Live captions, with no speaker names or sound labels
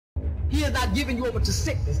He is not giving you over to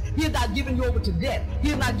sickness. He is not giving you over to death. He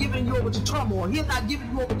is not giving you over to turmoil. He is not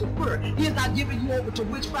giving you over to fear. He is not giving you over to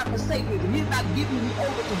witchcraft and Satanism. He is not giving you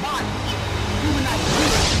over to bondage. He will not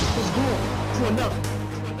give his glory to another.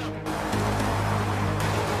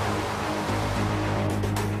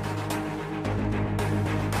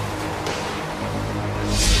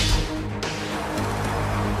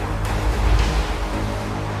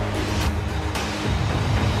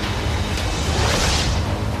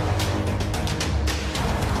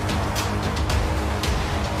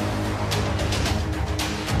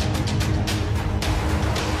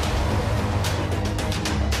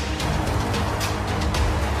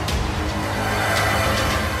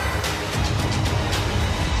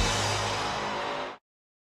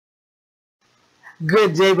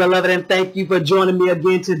 Good day, beloved, and thank you for joining me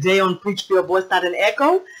again today on Preach, Feel, Voice, Not an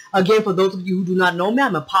Echo. Again, for those of you who do not know me,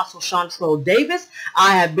 I'm Apostle Shawntrell Davis.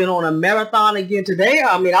 I have been on a marathon again today.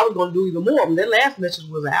 I mean, I was going to do even more. That last message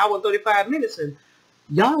was an hour and 35 minutes, and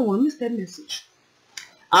y'all don't want to miss that message.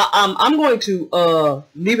 I'm going to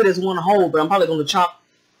leave it as one whole, but I'm probably going to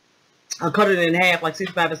cut it in half, like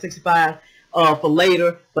 65 and 65 for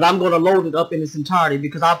later. But I'm going to load it up in its entirety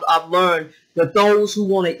because I've learned that those who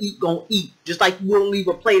want to eat gonna eat. Just like you wouldn't leave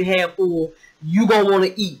a plate half full, you gonna want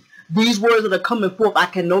to eat. These words that are coming forth, I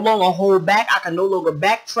can no longer hold back. I can no longer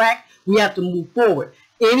backtrack. We have to move forward.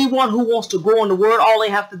 Anyone who wants to grow in the word, all they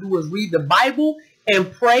have to do is read the Bible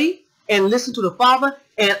and pray and listen to the Father.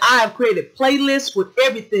 And I have created playlists with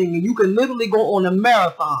everything, and you can literally go on a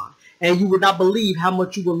marathon and you would not believe how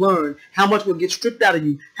much you will learn, how much will get stripped out of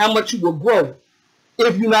you, how much you will grow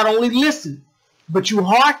if you not only listen, but you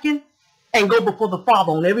hearken and go before the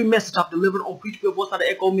Father on every message I've delivered on Preach, Feel, Voice, Not an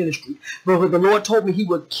Echo ministry. But the Lord told me he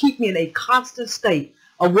would keep me in a constant state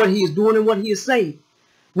of what he is doing and what he is saying,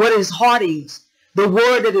 what his heart is, the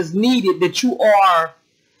word that is needed, that you are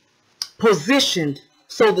positioned,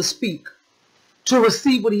 so to speak, to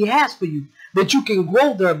receive what he has for you, that you can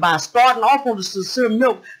grow thereby, starting off on the sincere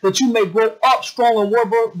milk, that you may grow up strong and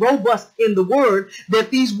robust in the word,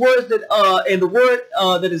 that these words that and the word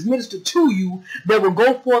that is ministered to you, that will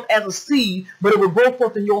go forth as a seed, but it will grow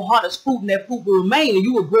forth in your heart as food, and that food will remain, and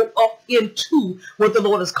you will grow up into what the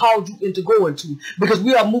Lord has called you into going to. Because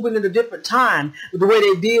we are moving in a different time, the way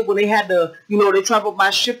they did when they had to, they traveled by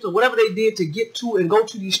ships or whatever they did to get to and go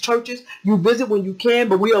to these churches. You visit when you can,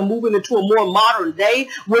 but we are moving into a more modern day,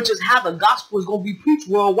 which is how the gospel is going to be preached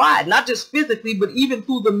worldwide, not just physically, but even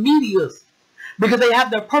through the medias, because they have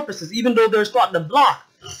their purposes, even though they're starting to block.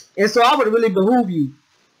 And so I would really behoove you,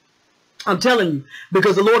 I'm telling you,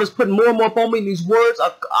 because the Lord is putting more and more upon me. These words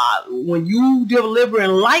are, when you deliver in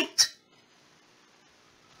light,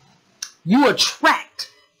 you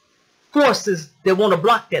attract forces that want to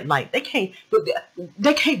block that light. They can't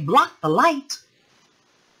block the light.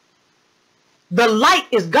 The light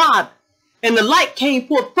is God, and the light came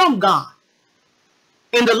forth from God.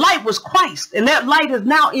 And the light was Christ. And that light is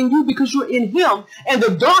now in you because you're in him. And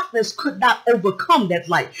the darkness could not overcome that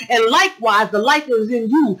light. And likewise, the light that is in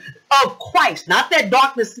you of Christ. Not that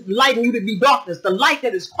darkness lighting you to be darkness. The light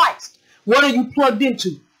that is Christ. What are you plugged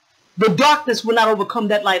into? The darkness will not overcome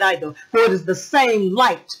that light either. For it is the same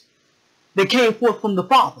light that came forth from the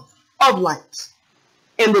Father of lights.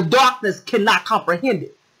 And the darkness cannot comprehend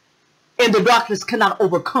it. And the darkness cannot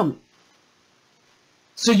overcome it.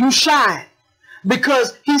 So you shine.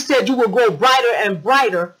 Because he said you will grow brighter and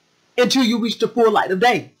brighter until you reach the full light of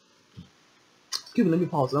day. Excuse me, let me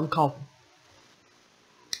pause it. I'm coughing.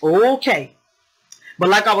 Okay. But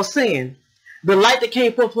like I was saying, the light that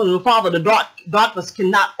came forth from the Father, the darkness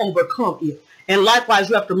cannot overcome it. And likewise,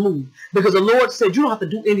 you have to move. Because the Lord said you don't have to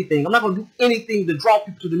do anything. I'm not going to do anything to draw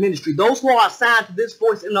people to the ministry. Those who are assigned to this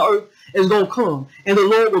voice in the earth is going to come. And the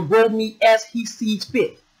Lord will grow me as he sees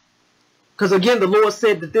fit. Because again, the Lord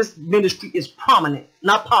said that this ministry is prominent,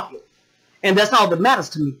 not popular. And that's all that matters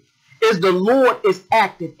to me. Is the Lord is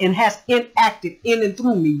active and has enacted in and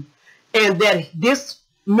through me. And that this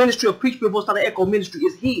ministry of Preach, Feel, Voice, Not an Echo ministry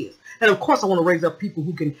is his. And of course, I want to raise up people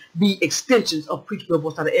who can be extensions of Preach, Feel,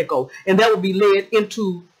 Voice, Not an Echo. And that will be led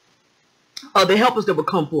into the helpers that will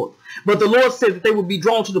come forth. But the Lord said that they will be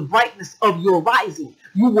drawn to the brightness of your rising.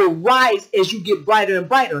 You will rise as you get brighter and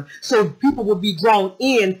brighter. So people will be drawn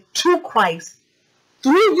in to Christ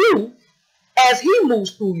through you as he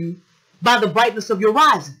moves through you by the brightness of your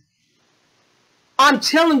rising. I'm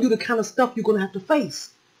telling you the kind of stuff you're going to have to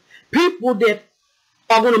face. People that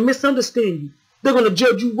are going to misunderstand you. They're going to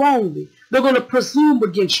judge you wrongly. They're going to presume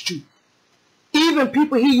against you. Even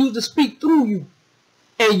people he used to speak through you.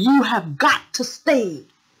 And you have got to stand.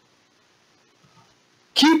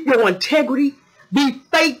 Keep your integrity. Be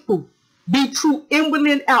faithful. Be true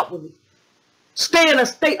inwardly and outwardly. Stay in a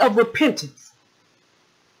state of repentance.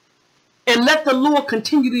 And let the Lord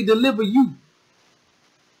continually deliver you.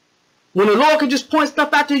 When the Lord can just point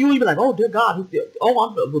stuff out to you, you be like, oh, dear God, I'm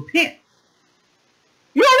repent.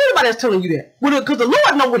 You don't need anybody that's telling you that. Because the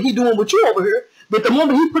Lord know what he's doing with you over here. But the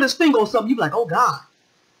moment he put his finger on something, you be like, oh, God.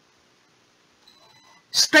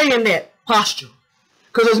 Stay in that posture.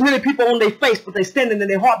 Because there's many people on their face, but they standing in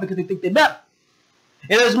their heart because they think they're better.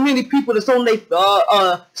 And there's many people that's on their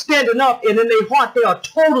standing up, and in their heart they are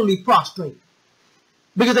totally prostrate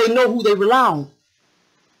because they know who they rely on.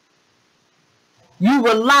 You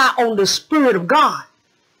rely on the Spirit of God,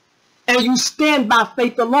 and you stand by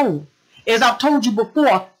faith alone. As I've told you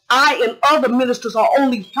before, I and other ministers are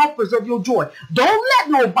only helpers of your joy. Don't let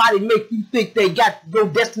nobody make you think they got your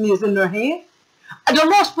destiny is in their hand. The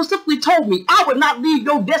Lord specifically told me, I would not leave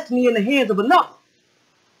your destiny in the hands of another.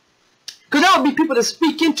 Because there will be people that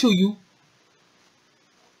speak into you.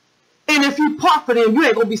 And if you part for them, you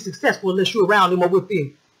ain't going to be successful unless you're around them or with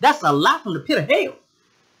them. That's a lie from the pit of hell.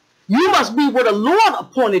 You must be where the Lord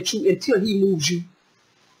appointed you until he moves you.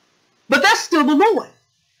 But that's still the Lord.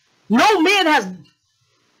 No man has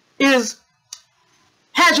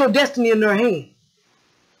your destiny in their hand.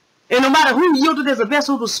 And no matter who yielded as a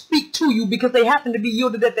vessel to speak to you because they happen to be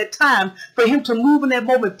yielded at that time for him to move in that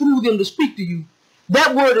moment through them to speak to you,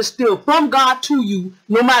 that word is still from God to you,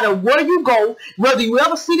 no matter where you go, whether you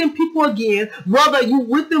ever see them people again, whether you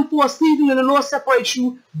with them for a season and the Lord separates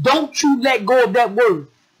you, don't you let go of that word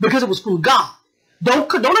because it was from God.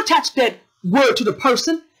 Don't attach that word to the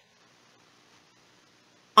person.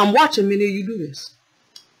 I'm watching many of you do this.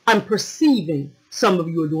 I'm perceiving some of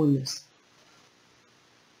you are doing this.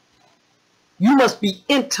 You must be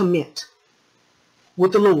intimate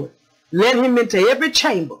with the Lord. Let him into every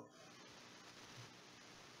chamber.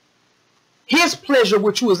 His pleasure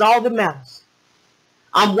with you is all that matters.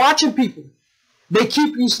 I'm watching people. They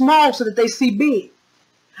keep you small so that they see big.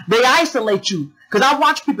 They isolate you. Because I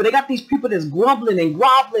watch people. They got these people that's grumbling and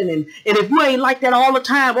groveling. And if you ain't like that all the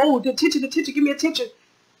time, oh, attention, give me attention.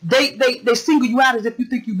 They single you out as if you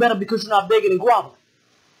think you better because you're not begging and groveling.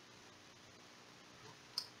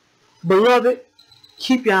 Beloved,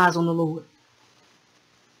 keep your eyes on the Lord.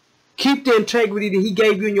 Keep the integrity that he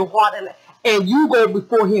gave you in your heart, and you go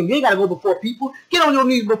before him. You ain't got to go before people. Get on your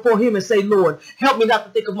knees before him and say, Lord, help me not to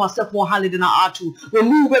think of myself more highly than I ought to.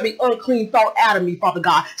 Remove every unclean thought out of me, Father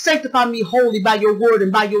God. Sanctify me wholly by your word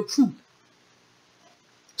and by your truth.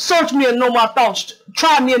 Search me and know my thoughts.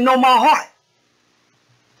 Try me and know my heart.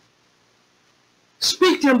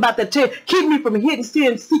 Speak to him about that. Keep me from hidden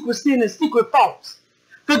sin, and secret thoughts.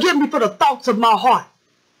 Forgive me for the thoughts of my heart.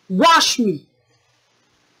 Wash me.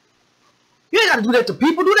 You ain't got to do that to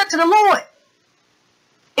people. Do that to the Lord.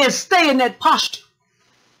 And stay in that posture.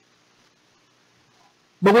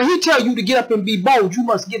 But when he tells you to get up and be bold, you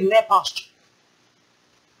must get in that posture.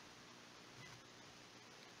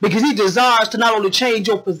 Because he desires to not only change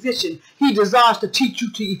your position, he desires to teach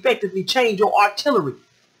you to effectively change your artillery.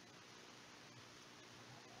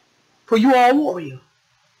 For you are a warrior.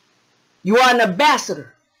 You are an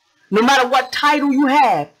ambassador. No matter what title you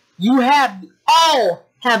all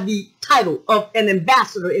have the title of an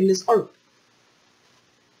ambassador in this earth.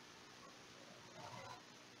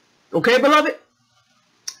 Okay, beloved?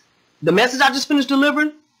 The message I just finished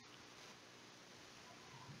delivering.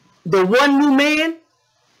 The one new man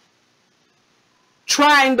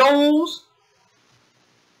trying those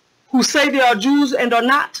who say they are Jews and are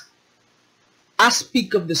not. I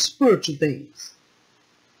speak of the spiritual things.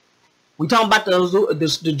 We talking about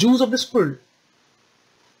the Jews of the Spirit.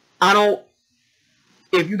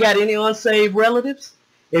 If you got any unsaved relatives,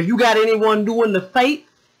 if you got anyone doing the faith,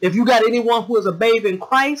 if you got anyone who is a babe in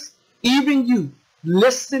Christ, even you,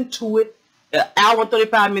 listen to it an hour and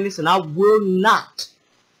 35 minutes and I will not.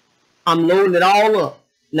 I'm loading it all up.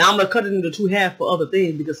 Now I'm going to cut it into two halves for other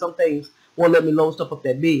things because some things won't let me load stuff up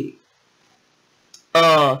that big.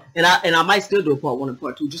 And I might still do a part 1 and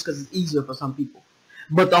part 2 just because it's easier for some people.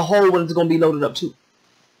 But the whole one is going to be loaded up too.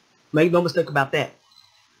 Make no mistake about that.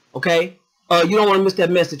 Okay? You don't want to miss that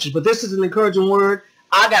message. But this is an encouraging word.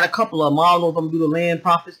 I got a couple of them. I don't know if I'm going to do the land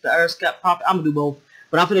prophets, the earth scout prophet. I'm going to do both.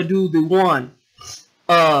 But I'm going to do the one.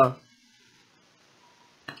 I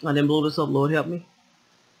didn't blow this up. Lord help me.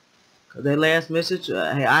 Because that last message,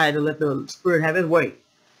 hey, I had to let the Spirit have his way.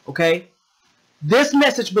 Okay? This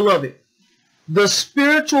message, beloved. The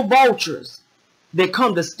spiritual vultures that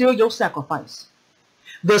come to steal your sacrifice.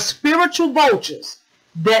 The spiritual vultures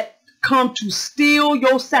that come to steal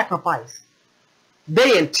your sacrifice.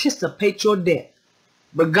 They anticipate your death.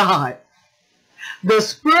 But God, the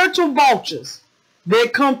spiritual vultures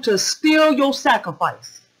that come to steal your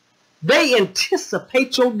sacrifice, They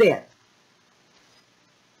anticipate your death.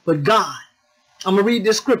 But God, I'm going to read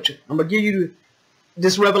this scripture. I'm going to give you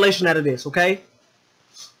this revelation out of this, okay?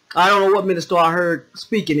 I don't know what minister I heard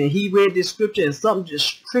speaking, and he read this scripture, and something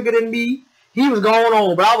just triggered in me. He was going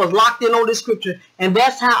on, but I was locked in on this scripture, and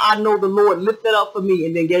that's how I know the Lord lifted up for me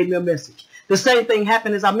and then gave me a message. The same thing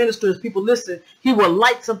happened as I minister, as people listen. He will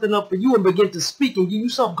light something up for you and begin to speak and give you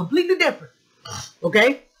something completely different.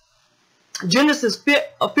 Okay? Genesis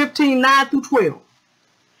 15, 9 through 12.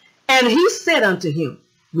 And he said unto him,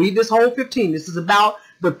 read this whole 15. This is about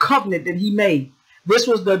the covenant that he made. This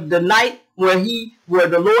was the night where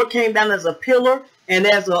the Lord came down as a pillar and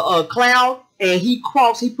as a cloud, and he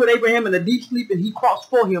put Abraham in a deep sleep, and he crossed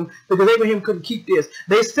for him because Abraham couldn't keep this.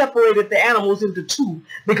 They separated the animals into two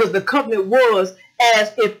because the covenant was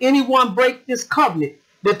as if anyone break this covenant,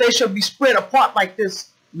 that they shall be spread apart like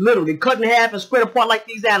this, literally cut in half and spread apart like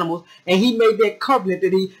these animals. And he made that covenant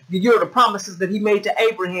that the promises that he made to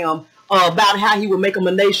Abraham about how he would make him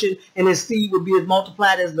a nation and his seed would be as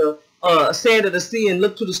multiplied as the sand of the sea and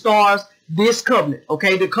look to the stars. This covenant,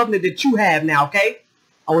 okay, the covenant that you have now, okay?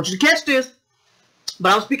 I want you to catch this,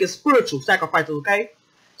 but I'm speaking spiritual sacrifices, okay?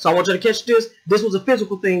 So I want you to catch this. This was a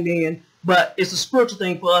physical thing then, but it's a spiritual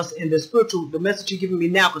thing for us, and the message you're giving me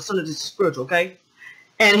now concerning this is spiritual, okay?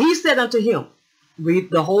 And he said unto him, read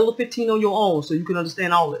the whole of 15 on your own so you can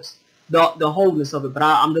understand all this, the wholeness of it, but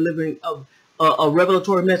I'm delivering a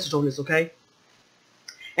revelatory message on this, okay?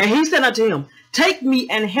 And he said unto him, take me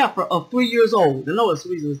an heifer of 3 years old. I know it's the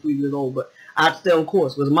reason it's 3 years old, but I have to stay on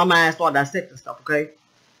course because my mind started dissecting stuff, okay?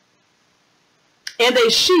 And a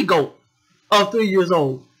she-goat of 3 years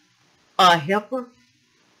old. A heifer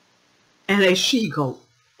and a she-goat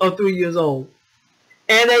of 3 years old.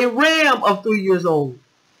 And a ram of 3 years old.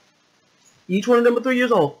 Each one of them are 3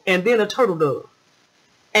 years old. And then a turtle dove.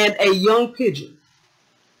 And a young pigeon.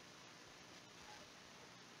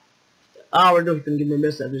 I already know he's going to give me a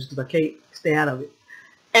message because I can't stay out of it.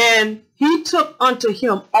 And he took unto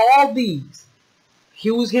him all these.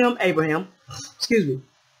 Hughes him, Abraham, excuse me,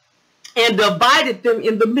 and divided them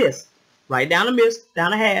in the midst, right down the midst,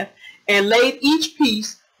 down the half, and laid each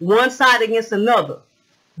piece one side against another.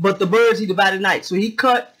 But the birds he divided not. So he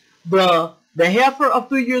cut the heifer of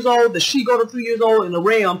 3 years old, the she-goat of 3 years old, and the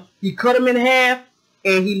ram. He cut them in half,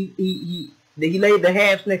 and he laid the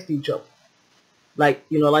halves next to each other. Like,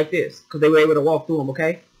 like this, because they were able to walk through them,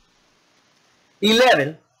 okay?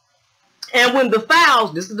 11. And when the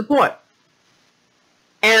fowls, this is the point.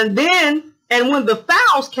 And when the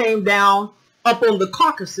fowls came down upon the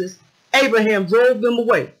carcasses, Abraham drove them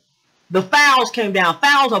away. The fowls came down.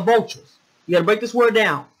 Fowls are vultures. You got to break this word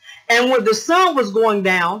down. And when the sun was going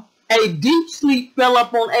down, a deep sleep fell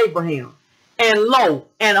upon Abraham. And lo,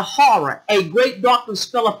 and a horror, a great darkness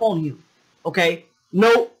fell upon him. Okay?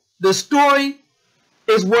 Note, the story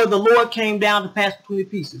is where the Lord came down to pass between the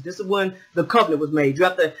pieces. This is when the covenant was made.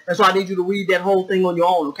 That's why I need you to read that whole thing on your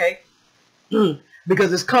own, okay?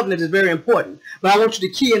 Because this covenant is very important. But I want you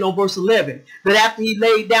to key in on verse 11. That after he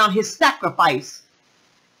laid down his sacrifice,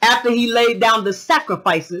 after he laid down the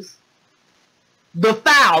sacrifices, the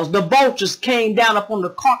fowls, the vultures came down upon the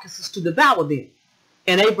carcasses to devour them.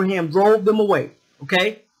 And Abraham drove them away.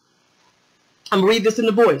 Okay? I'm going to read this in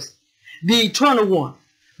the voice. The Eternal One,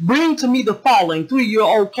 bring to me the falling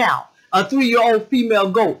 3-year-old cow, a 3-year-old female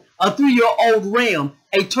goat, a 3-year-old ram,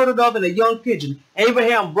 a turtle dove, and a young pigeon.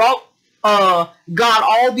 Abraham brought God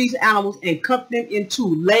all these animals and cut them in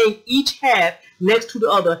two, laying each half next to the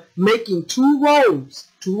other, making 2 rows,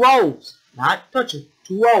 not touching,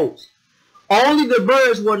 2 rows. Only the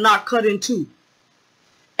birds were not cut in two.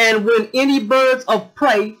 And when any birds of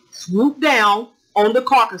prey swooped down on the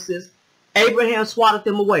carcasses, Abraham swatted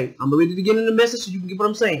them away. I'm going to read it again in the message so you can get what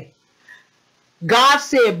I'm saying. God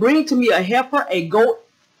said, bring to me a heifer, a goat,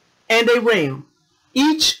 and a ram,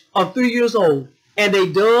 each of 3 years old, and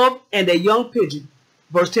a dove and a young pigeon.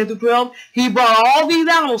 Verse 10 through 12. He brought all these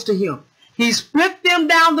animals to him. He split them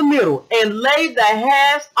down the middle and laid the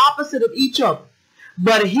halves opposite of each other.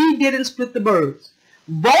 But he didn't split the birds.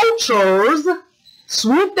 Vultures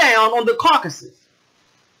swooped down on the carcasses,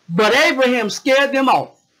 but Abraham scared them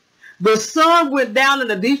off. The sun went down and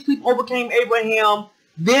a deep sleep overcame Abraham.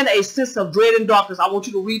 Then a sense of dread and darkness. I want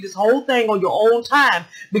you to read this whole thing on your own time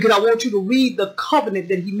because I want you to read the covenant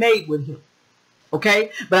that he made with him.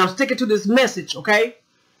 Okay? But I'm sticking to this message, okay?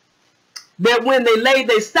 That when they laid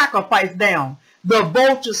their sacrifice down, the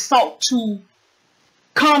vultures sought to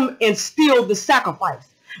come and steal the sacrifice.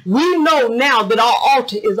 We know now that our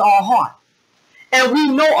altar is our heart. And we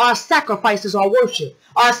know our sacrifice is our worship.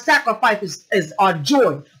 Our sacrifice is our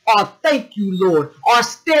joy, our thank you, Lord, our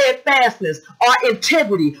steadfastness, our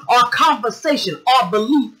integrity, our conversation, our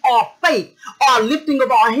belief, our faith, our lifting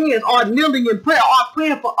of our hands, our kneeling in prayer, our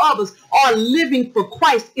praying for others, our living for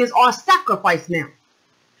Christ is our sacrifice now.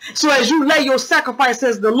 So as you lay your sacrifice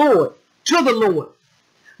as the Lord, to the Lord,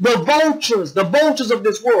 the vultures of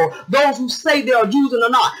this world, those who say they are Jews and are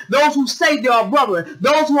not, those who say they are brethren,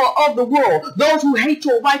 those who are of the world, those who hate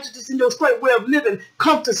your righteousness and your straight way of living,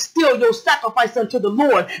 come to steal your sacrifice unto the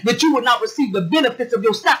Lord, that you would not receive the benefits of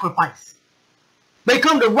your sacrifice. They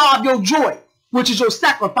come to rob your joy, which is your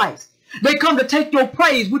sacrifice. They come to take your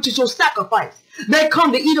praise, which is your sacrifice. They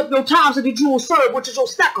come to eat up your time so that you will serve, which is your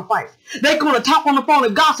sacrifice. They come to talk on the phone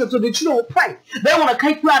and gossip so that you don't pray. They want to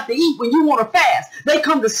take you out to eat when you want to fast. They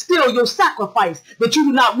come to steal your sacrifice that you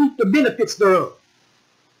do not reap the benefits thereof.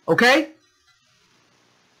 Okay?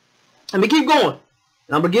 Let me keep going.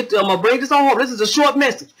 I'm going to bring this on home. This is a short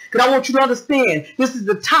message because I want you to understand this is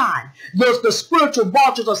the time. The spiritual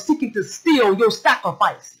vultures are seeking to steal your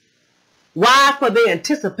sacrifice. Why? For they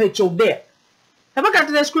anticipate your death. Have I got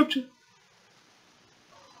to that scripture?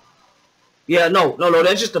 Yeah, no.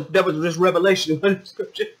 That's just that was just revelation in the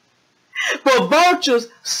scripture. For vultures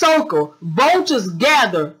circle, vultures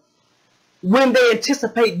gather when they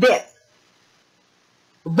anticipate death.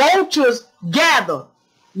 Vultures gather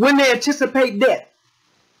when they anticipate death.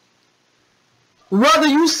 Whether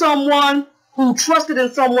you someone who trusted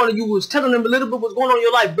in someone and you was telling them a little bit what's going on in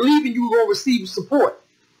your life, believing you were going to receive support.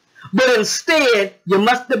 But instead, you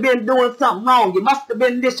must have been doing something wrong. You must have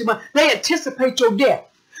been this. They anticipate your death.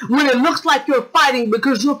 When it looks like you're fighting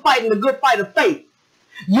because you're fighting a good fight of faith,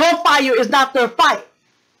 your fire is not their fight.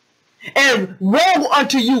 And woe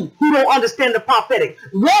unto you who don't understand the prophetic.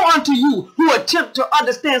 Woe unto you who attempt to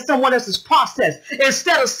understand someone else's process.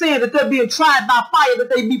 Instead of saying that they're being tried by fire, that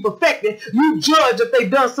they be perfected, you judge if they've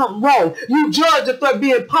done something wrong. You judge if they're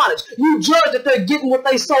being punished. You judge if they're getting what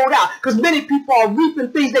they sold out. Because many people are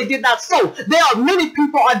reaping things they did not sow. Many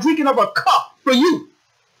people are drinking of a cup for you.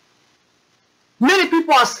 Many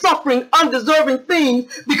people are suffering undeserving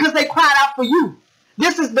things because they cried out for you.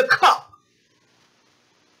 This is the cup.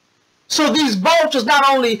 So these vultures not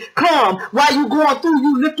only come while you going through,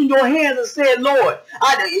 you lifting your hands and saying, Lord,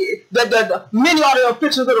 many are the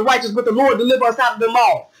afflictions of the righteous, but the Lord deliver us out of them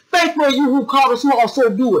all. Faithful are you who called us, who also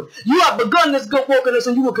do it. You have begun this good work in us,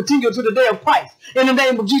 and you will continue to the day of Christ. In the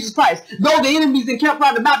name of Jesus Christ. Though the enemies encamp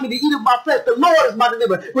round about me to eat of my flesh, the Lord is my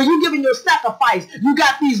deliverer. When you're giving your sacrifice, you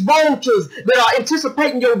got these vultures that are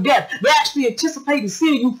anticipating your death. They're actually anticipating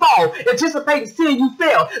seeing you fall, anticipating seeing you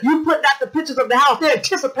fail. You putting out the pictures of the house. They're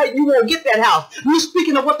anticipating you won't get that house. You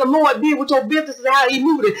speaking of what the Lord did with your business and how he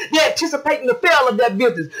moved it. They're anticipating the fail of that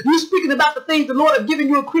business. You speaking about the things the Lord has given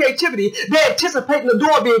you in creativity. They're anticipating the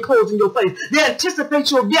door being closed in your face. They anticipate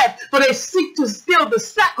your death, for they seek to steal the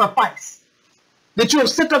sacrifice that you have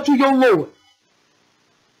sent up to your Lord.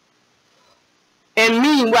 And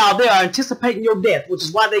meanwhile, they are anticipating your death, which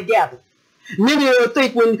is why they gather. Many of you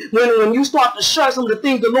think when you start to share some of the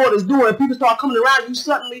things the Lord is doing, people start coming around you,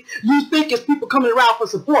 suddenly you think it's people coming around for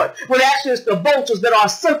support, when actually it's the vultures that are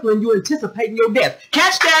circling you, anticipating your death.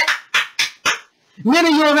 Catch that? Many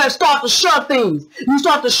of you have started to share things. You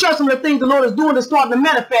start to share some of the things the Lord is doing that's starting to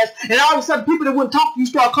manifest, and all of a sudden people that wouldn't talk to you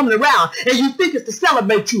start coming around, and you think it's to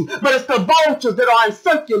celebrate you, but it's the vultures that are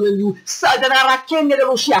encircling you.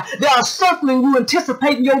 They are circling you,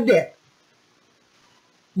 anticipating your death.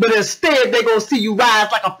 But instead, they're going to see you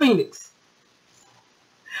rise like a phoenix.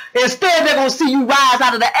 Instead, they're going to see you rise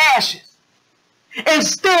out of the ashes.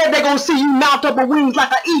 Instead, they're going to see you mount up on wings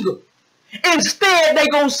like an eagle. Instead, they're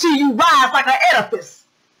going to see you rise like an edifice.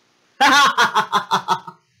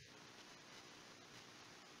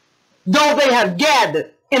 Though they have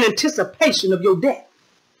gathered in anticipation of your death.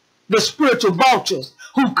 The spiritual vultures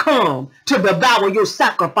who come to devour your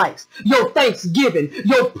sacrifice, your thanksgiving,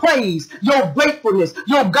 your praise, your gratefulness,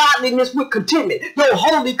 your godliness with contentment, your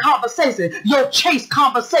holy conversation, your chaste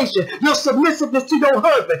conversation, your submissiveness to your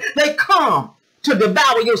husband. They come to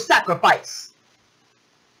devour your sacrifice.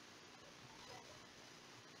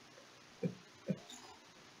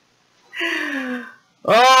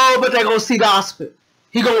 Oh, but they're going to see the gospel.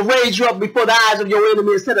 He's going to raise you up before the eyes of your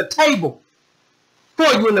enemy and set a table for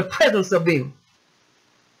you in the presence of them.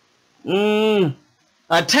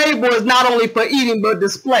 A table is not only for eating but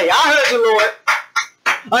display. I heard you, Lord.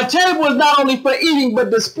 A table is not only for eating but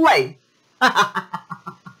display.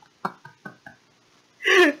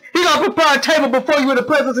 He's going to prepare a table before you in the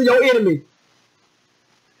presence of your enemy.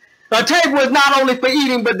 A table is not only for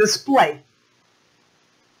eating but display.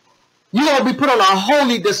 You're going to be put on a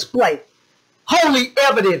holy display. holy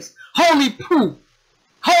evidence, holy proof,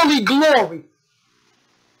 holy glory,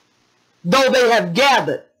 though they have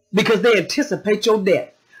gathered because they anticipate your death.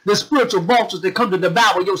 The spiritual vultures that come to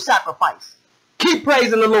devour your sacrifice. Keep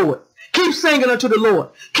praising the Lord. Keep singing unto the Lord.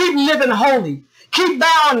 Keep living holy. Keep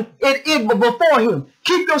bowing it before him.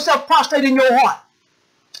 Keep yourself prostrate in your heart.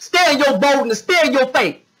 Stay in your boldness. Stay in your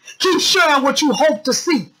faith. Keep sharing what you hope to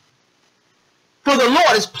see. For the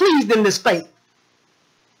Lord is pleased in this faith.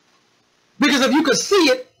 Because if you could see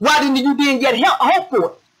it, why didn't you then get hope for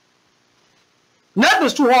it?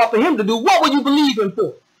 Nothing's too hard for him to do. What would you believe him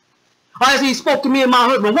for? Or as he spoke to me and my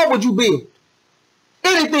husband, what would you build?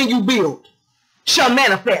 Anything you build shall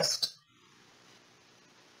manifest.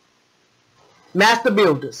 Master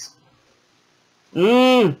builders.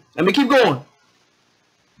 Let me keep going.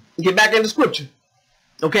 Get back into scripture.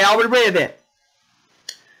 Okay, I already read that.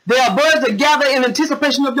 There are birds that gather in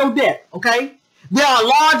anticipation of your death. Okay? There are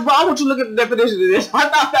large birds. I want you to look at the definition of this. I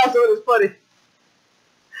thought that was funny.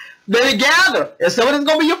 They gather. And some of this is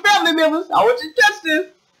going to be your family members. I want you to catch this.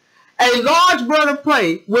 A large bird of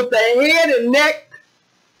prey with the head and neck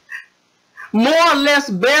more or less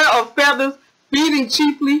bare of feathers, feeding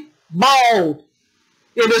chiefly, bald.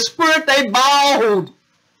 In the spirit, they bald.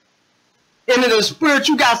 And in the spirit,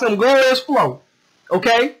 you got some glorious flow.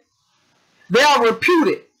 Okay? They are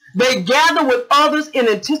reputed. They gather with others in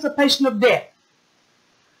anticipation of death.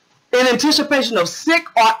 In anticipation of sick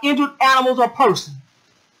or injured animals or person.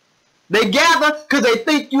 They gather because they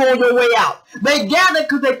think you're on your way out. They gather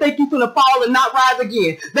because they think you're going to fall and not rise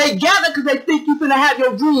again. They gather because they think you're going to have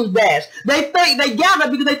your dreams dashed. They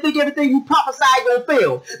gather because they think everything you prophesy is going to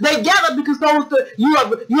fail. They gather because you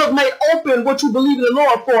have made open what you believe in the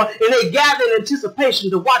Lord for, and they gather in anticipation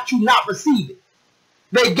to watch you not receive it.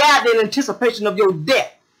 They gather in anticipation of your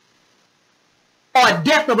death, or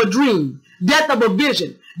death of a dream, death of a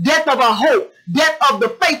vision, death of a hope, death of the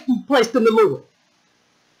faith you placed in the Lord.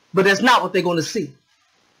 But that's not what they're going to see.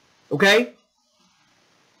 Okay?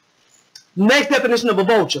 Next definition of a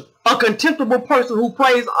vulture. A contemptible person who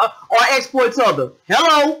prays or exploits others.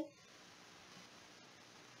 Hello?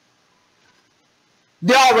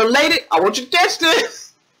 They are related. I want you to catch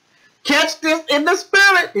this. Catch this in the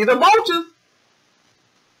spirit. These are vultures.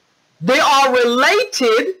 They are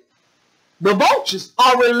related. The vultures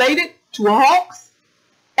are related to hawks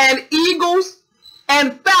and eagles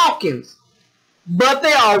and falcons. But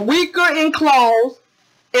they are weaker in claws,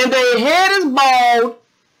 and their head is bald,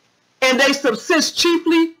 and they subsist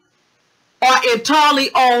chiefly or entirely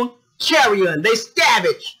on carrion. They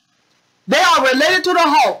scavenge. They are related to the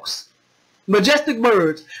hawks, majestic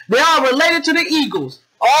birds. They are related to the eagles.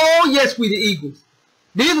 Oh, yes, we the eagles.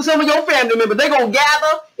 These are some of your family members. They're going to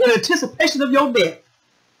gather in anticipation of your death.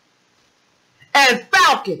 And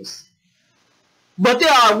falcons. But they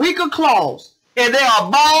are weaker claws, and they are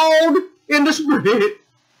bald in the spirit,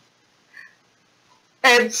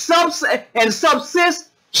 and subsist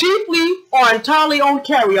chiefly or entirely on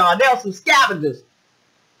carrion. There are some scavengers.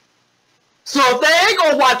 So if they ain't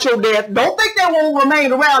gonna watch your death, don't think they won't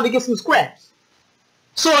remain around to get some scraps.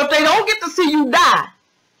 So if they don't get to see you die,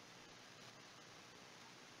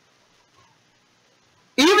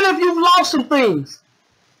 even if you've lost some things,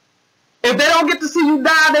 if they don't get to see you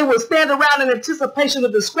die, they will stand around in anticipation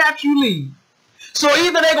of the scraps you leave. So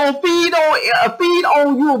either they're going to feed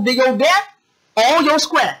on your death or on your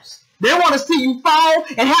scraps. They want to see you fall,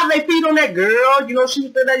 and how do they feed on that girl? You know,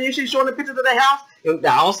 she's showing the pictures of their house. I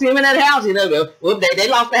don't see them in that house. You know, well, they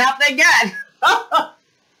lost the house they got.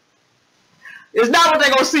 It's not what they're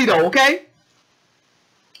going to see, though, okay?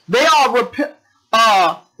 They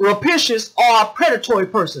are rapacious or a predatory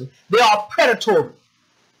person. They are predatory.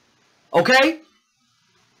 Okay?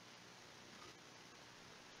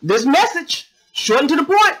 This message, short and to the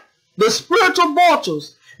point, the spiritual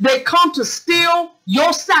vultures, they come to steal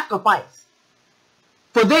your sacrifice,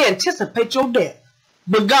 for they anticipate your death.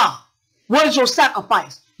 But God, what is your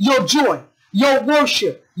sacrifice? Your joy, your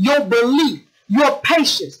worship, your belief, your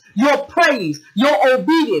patience, your praise, your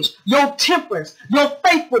obedience, your temperance, your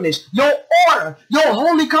faithfulness, your order, your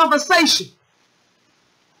holy conversation,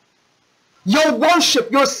 your worship,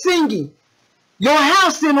 your singing, your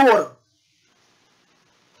house in order.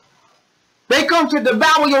 They come to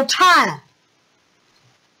devour your time,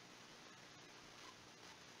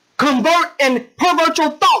 convert and pervert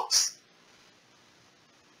your thoughts.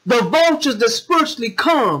 The vultures that spiritually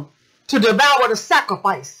come to devour the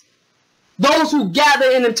sacrifice. Those who gather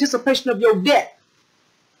in anticipation of your death.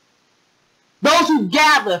 Those who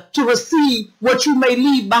gather to receive what you may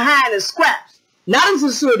leave behind as scraps. Not in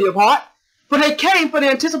sincerity of heart, for they came for to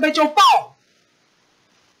anticipate your fall.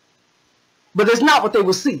 But that's not what they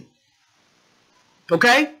will see.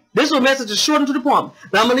 Okay? This message is short and to the point,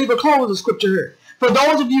 but I'm going to leave a closing scripture here. For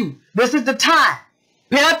those of you, this is the time.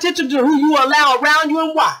 Pay attention to who you allow around you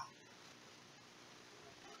and why.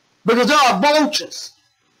 Because there are vultures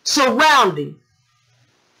surrounding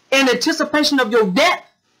in anticipation of your death,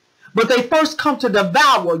 but they first come to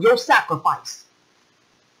devour your sacrifice.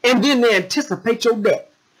 And then they anticipate your death,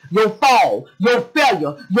 your fall, your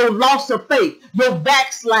failure, your loss of faith, your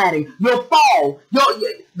backsliding, your fall.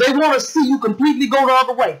 They want to see you completely go the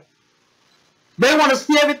other way. They want to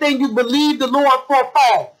see everything you believe the Lord for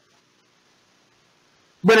fall.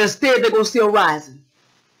 But instead, they're going to see a rising.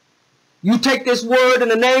 You take this word in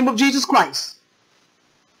the name of Jesus Christ.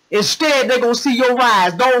 Instead, they're going to see your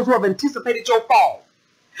rise. Those who have anticipated your fall.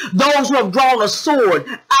 Those who have drawn a sword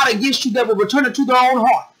out against you that will return it to their own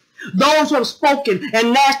heart. Those who have spoken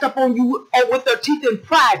and gnashed up on you with their teeth in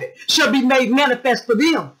private shall be made manifest for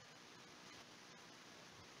them.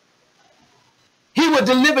 He will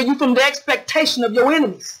deliver you from the expectation of your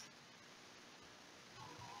enemies.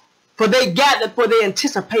 For they gathered for they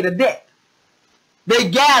anticipate a death. They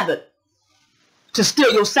gathered to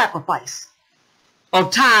steal your sacrifice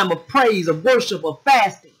of time, of praise, of worship, of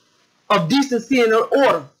fasting, of decency and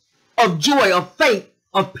order, of joy, of faith,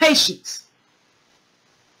 of patience,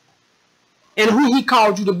 and who he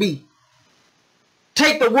called you to be.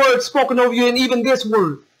 Take the word spoken over you and even this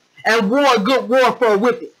word and war a good warfare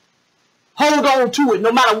with it. Hold on to it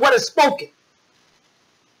no matter what is spoken.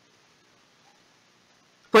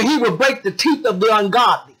 For he will break the teeth of the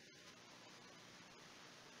ungodly.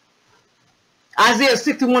 Isaiah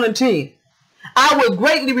 61:10. I will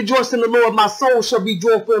greatly rejoice in the Lord. My soul shall be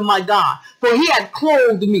joyful in my God. For he had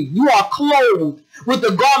clothed me. You are clothed with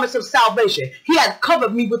the garments of salvation. He had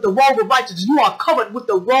covered me with the robe of righteousness. You are covered with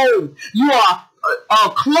the robe. You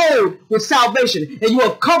are clothed with salvation. And you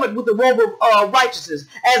are covered with the robe of righteousness.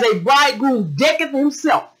 As a bridegroom decketh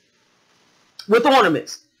himself with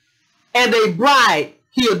ornaments. And a bride,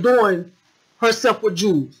 he adorned herself with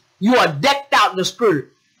jewels. You are decked out in the spirit.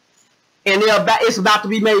 And it's about to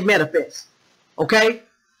be made manifest. Okay?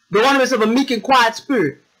 The ornaments of a meek and quiet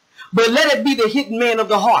spirit. But let it be the hidden man of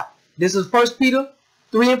the heart. This is 1 Peter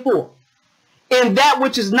 3 and 4. In that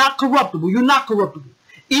which is not corruptible. You're not corruptible.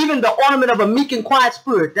 Even the ornament of a meek and quiet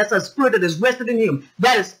spirit. That's a spirit that is rested in him.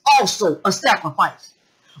 That is also a sacrifice.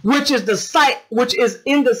 Which is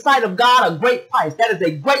in the sight of God a great price. That is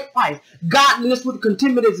a great price. Godliness with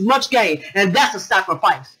contentment is much gain. And that's a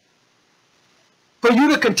sacrifice. For you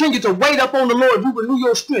to continue to wait upon the Lord, you renew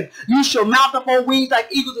your strength. You shall mount up on wings like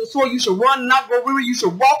eagles and soar. You shall run and not grow weary. You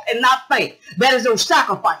shall walk and not faint. That is your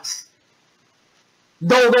sacrifice.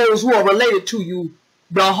 Though those who are related to you,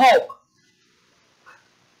 the hawk,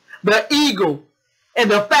 the eagle,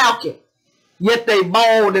 and the falcon, yet they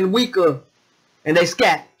bald and weaker, and they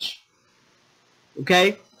scavenge.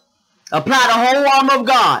 Okay? Apply the whole armor of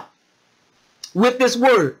God with this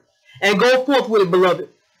word, and go forth with it, beloved.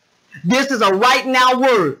 This is a right now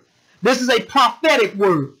word. This is a prophetic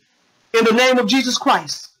word. In the name of Jesus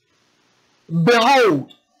Christ.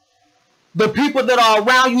 Behold, the people that are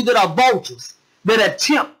around you that are vultures, that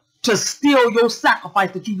attempt to steal your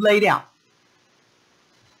sacrifice that you laid out.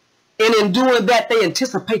 And in doing that, they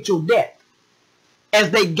anticipate your death as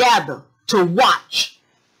they gather to watch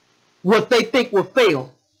what they think will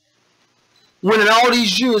fail. When in all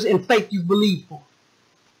these years in faith you believed for.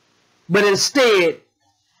 But instead,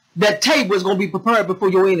 that table is going to be prepared before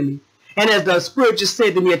your enemy. And as the Spirit just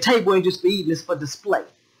said to me, a table ain't just for eating, it's for display.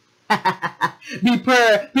 Be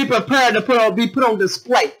prepared to be put on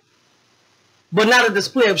display. But not a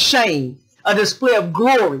display of shame. A display of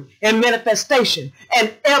glory and manifestation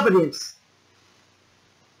and evidence.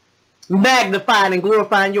 Magnifying and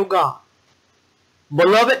glorifying your God.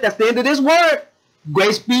 Beloved, that's the end of this word.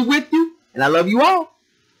 Grace be with you. And I love you all.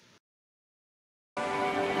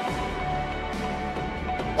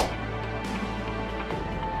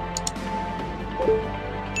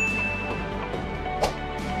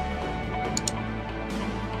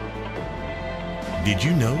 Did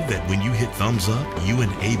you know that when you hit thumbs up, you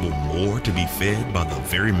enable more to be fed by the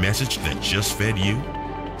very message that just fed you?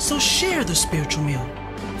 So share the spiritual meal.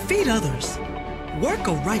 Feed others. Work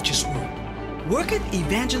a righteous work. Worketh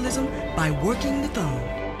evangelism by working the thumb.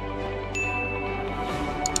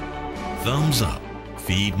 Thumbs up.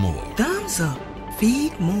 Feed more. Thumbs up.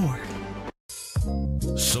 Feed more.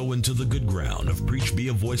 Sow into the good ground of Preach Be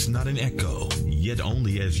a Voice Not an Echo, yet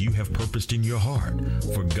only as you have purposed in your heart.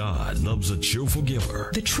 For God loves a cheerful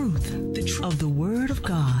giver. The truth of the Word of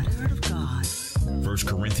God. 1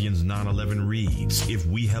 Corinthians 9:11 reads, "If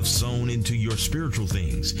we have sown into your spiritual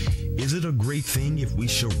things, is it a great thing if we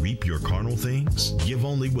shall reap your carnal things? Give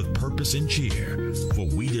only with purpose and cheer, for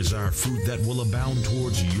we desire fruit that will abound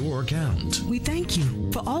towards your account." We thank you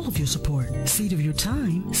for all of your support, seed of your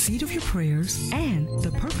time, seed of your prayers, and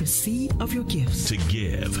the purpose seed of your gifts. To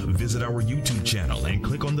give, visit our YouTube channel and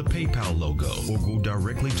click on the PayPal logo, or go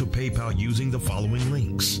directly to PayPal using the following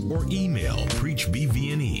links, or email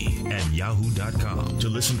preachbvne@yahoo.com. To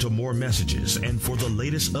listen to more messages and for the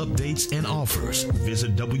latest updates and offers,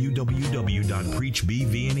 visit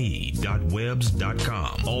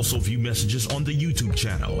www.preachbvne.webs.com. Also view messages on the YouTube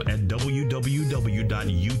channel at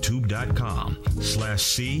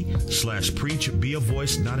www.youtube.com/c/preach be a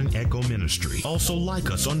voice not an echo ministry. Also like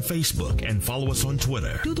us on Facebook and follow us on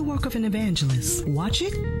Twitter. Do the work of an evangelist. Watch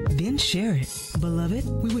it, then share it. Beloved,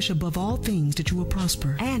 we wish above all things that you will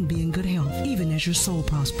prosper and be in good health, even as your soul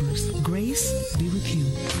prospers. Grace be with you.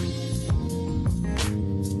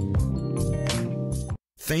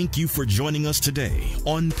 Thank you for joining us today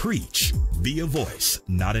on Preach, Be a Voice,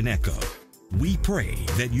 Not an Echo. We pray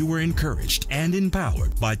that you were encouraged and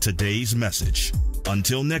empowered by today's message.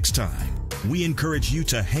 Until next time, we encourage you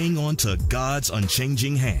to hang on to God's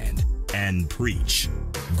unchanging hand and preach.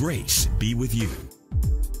 Grace be with you.